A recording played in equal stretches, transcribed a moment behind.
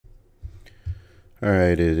All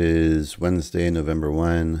right, it is Wednesday, November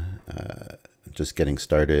 1. Just getting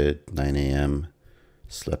started, 9 a.m.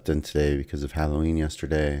 Slept in today because of Halloween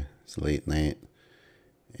yesterday. It's a late night.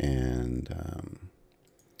 And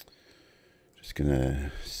just going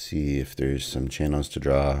to see if there's some channels to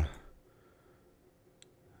draw.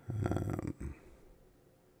 I'm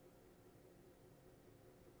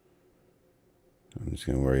just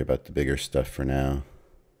going to worry about the bigger stuff for now.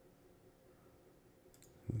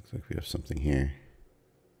 Looks like we have something here.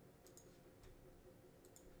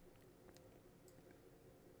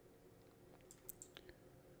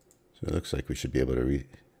 So it looks like we should be able to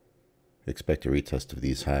expect a retest of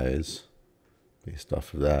these highs based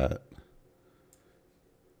off of that.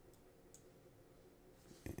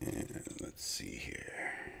 And let's see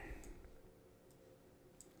here.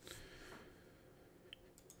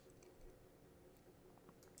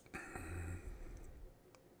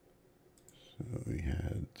 So we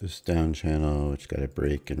had this down channel, which got a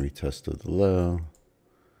break and retest of the low.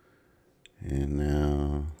 And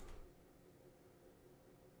now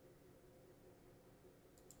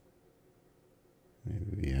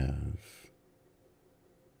maybe we have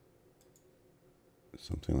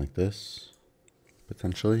something like this,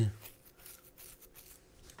 potentially.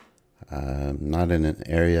 Not in an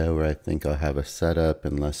area where I think I'll have a setup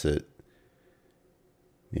unless it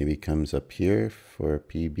maybe comes up here for a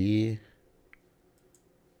PB.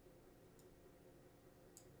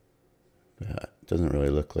 But it doesn't really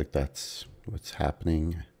look like that's what's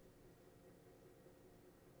happening.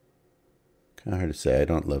 Kind of hard to say. I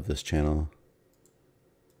don't love this channel.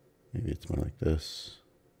 Maybe it's more like this.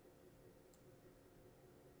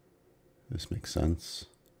 This makes sense.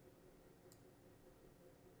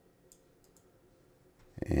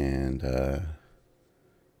 And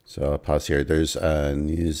so I'll pause here. There's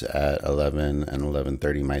news at 11 and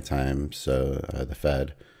 11:30 my time, so the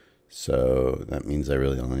Fed. So that means I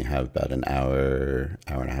really only have about an hour,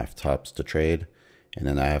 hour and a half tops to trade. And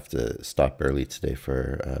then I have to stop early today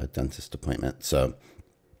for a dentist appointment. So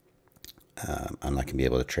I'm not going to be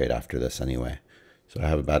able to trade after this anyway. So I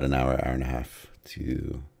have about an hour, hour and a half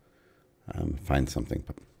to find something.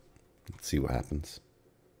 Let's see what happens.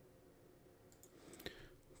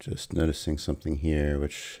 Just noticing something here,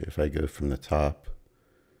 which if I go from the top,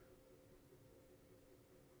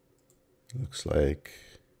 looks like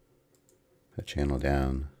a channel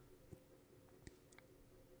down.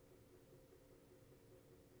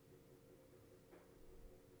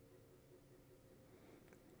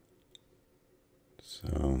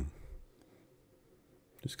 So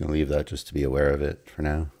just going to leave that just to be aware of it for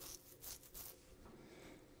now.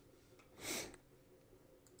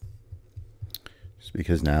 Just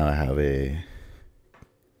because now I have a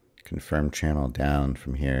confirmed channel down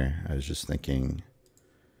from here, I was just thinking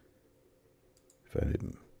if I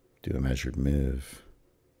do a measured move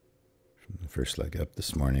from the first leg up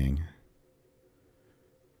this morning,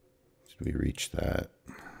 did we reach that?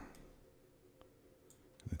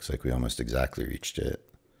 Looks like we almost exactly reached it.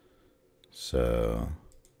 So,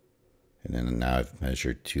 and then now I've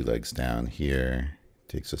measured 2 legs down here,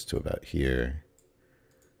 takes us to about here.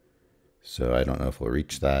 So I don't know if we'll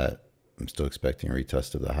reach that. I'm still expecting a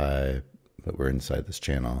retest of the high, but we're inside this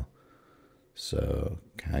channel. So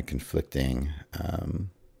kind of conflicting,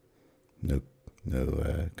 no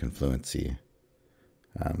confluency.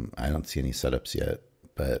 I don't see any setups yet,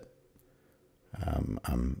 but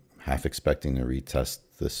I'm half expecting to retest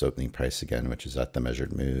this opening price again, which is at the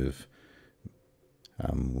measured move.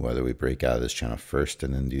 Whether we break out of this channel first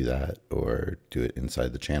and then do that, or do it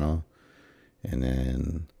inside the channel. And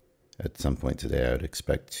then at some point today, I would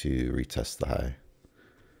expect to retest the high.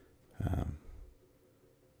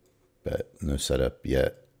 But no setup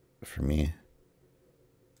yet for me.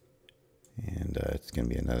 And it's going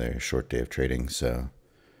to be another short day of trading, so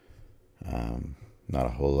not a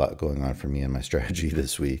whole lot going on for me in my strategy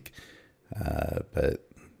this week. But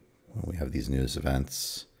when we have these news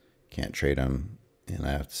events, can't trade them, and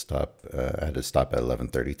I have to stop. I had to stop at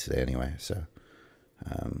 11:30 today anyway, so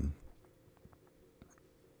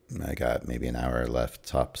I got maybe an hour left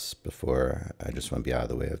tops before I just want to be out of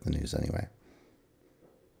the way of the news anyway.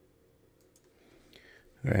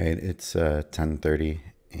 All right, it's 10:30,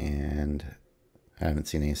 and I haven't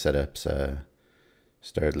seen any setups.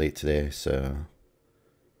 Started late today, so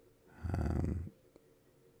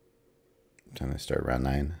time to start around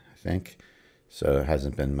 9, I think. So it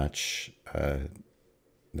hasn't been much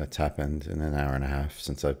that's happened in an hour and a half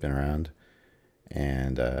since I've been around.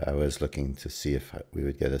 And I was looking to see if we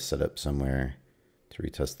would get a setup somewhere to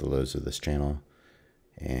retest the lows of this channel.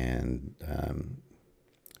 And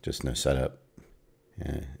just no setup.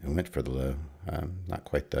 It went for the low. Not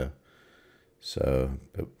quite though. So,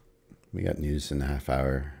 but we got news in a half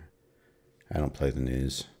hour. I don't play the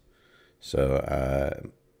news. So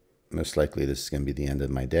most likely this is going to be the end of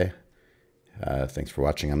my day. Thanks for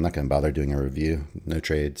watching. I'm not going to bother doing a review. No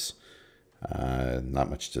trades. Not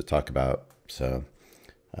much to talk about. So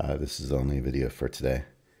this is the only video for today.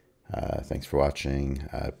 Thanks for watching.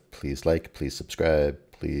 Please like, please subscribe.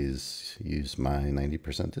 Please use my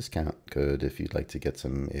 90% discount code if you'd like to get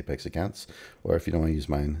some Apex accounts. Or if you don't want to use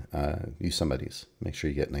mine, use somebody's. Make sure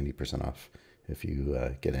you get 90% off if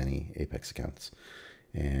you get any Apex accounts.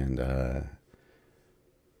 And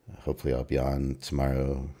hopefully I'll be on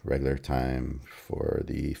tomorrow regular time for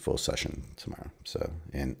the full session tomorrow. So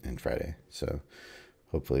and Friday. So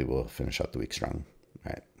hopefully we'll finish out the week strong.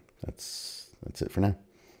 All right. That's it for now.